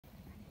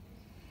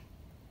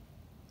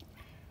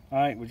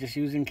Alright, we're just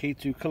using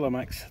K2 Colour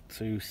Max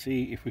to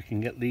see if we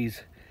can get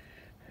these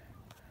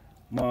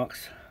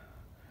marks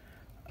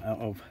out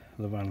of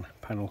the van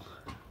panel.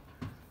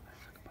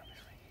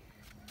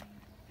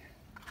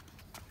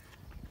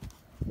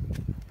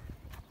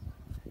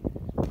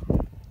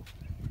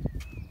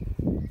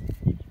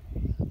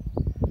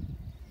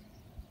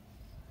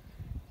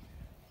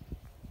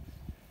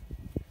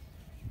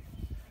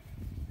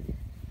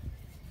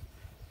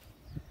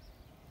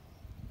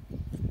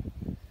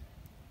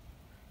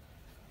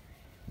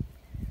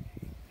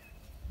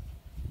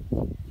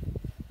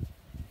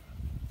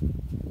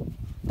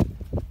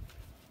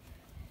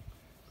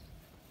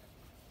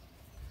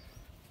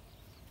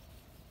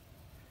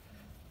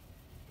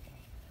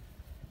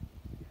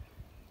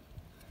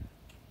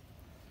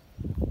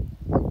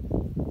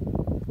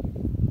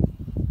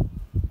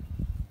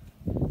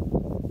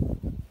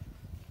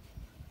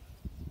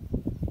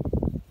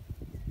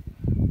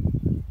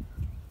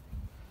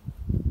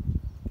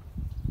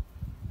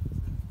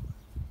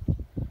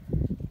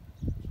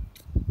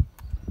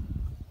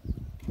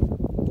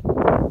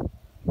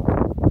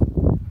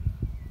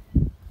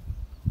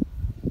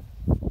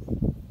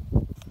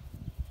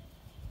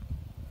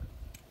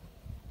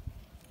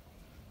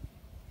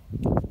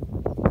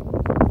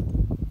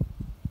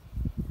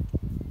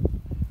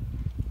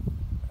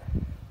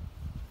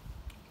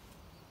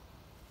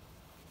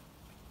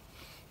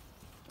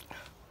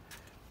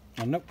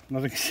 Oh, nope,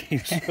 nothing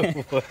seems to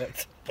have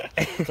worked.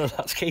 So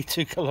that's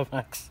K2 Colour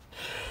Max.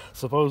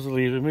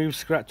 Supposedly removes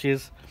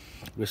scratches,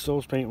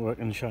 restores paintwork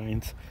and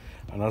shines,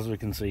 and as we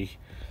can see,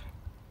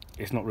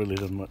 it's not really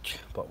done much,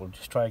 but we'll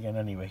just try again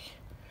anyway.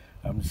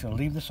 I'm just going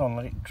to leave this on,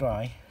 let it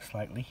dry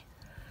slightly,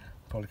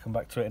 probably come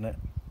back to it in a,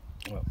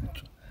 well,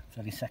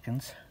 30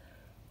 seconds,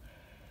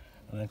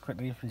 and then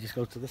quickly if we just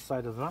go to this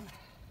side of the van.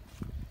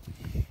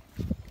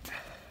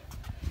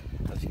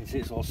 As you can see,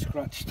 it's all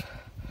scratched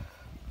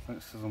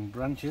thanks to some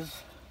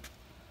branches.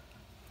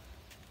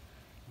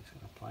 I'm just going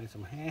to apply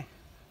some here.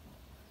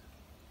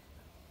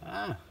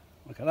 Ah,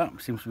 look at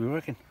that, seems to be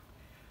working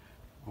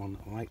on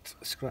light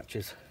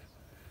scratches.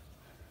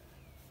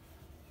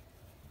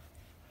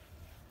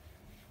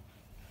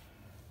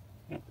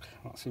 Yep,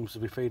 that seems to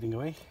be fading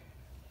away.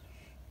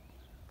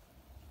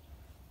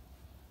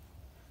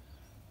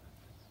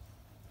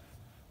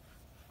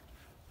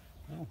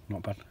 Oh,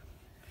 not bad.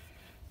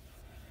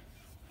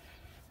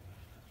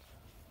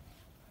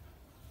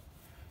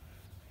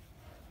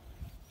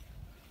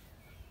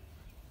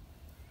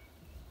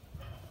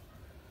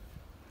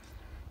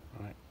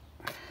 Right.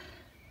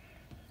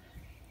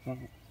 Well,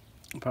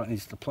 apparently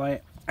needs to apply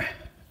it.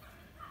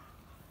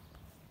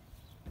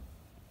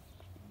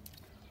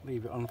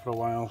 Leave it on for a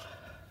while.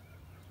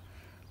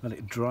 Let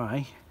it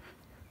dry.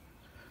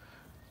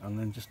 And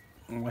then just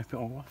wipe it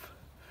all off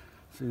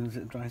as soon as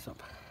it dries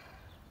up.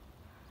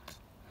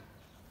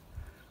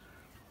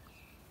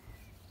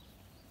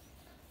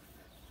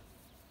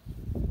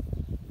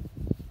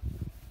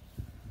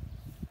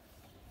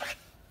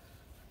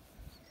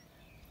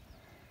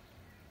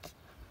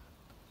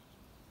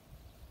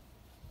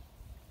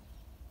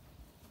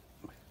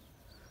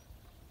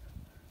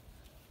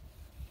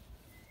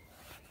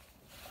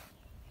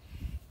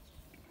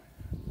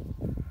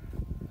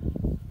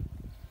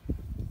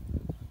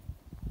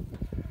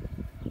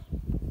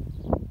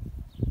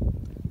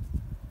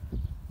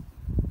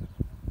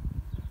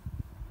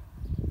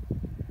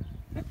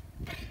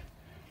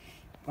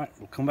 Right,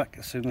 we'll come back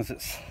as soon as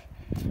it's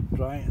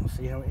dry and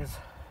see how it is.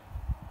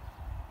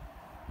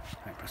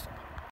 Right, press stop.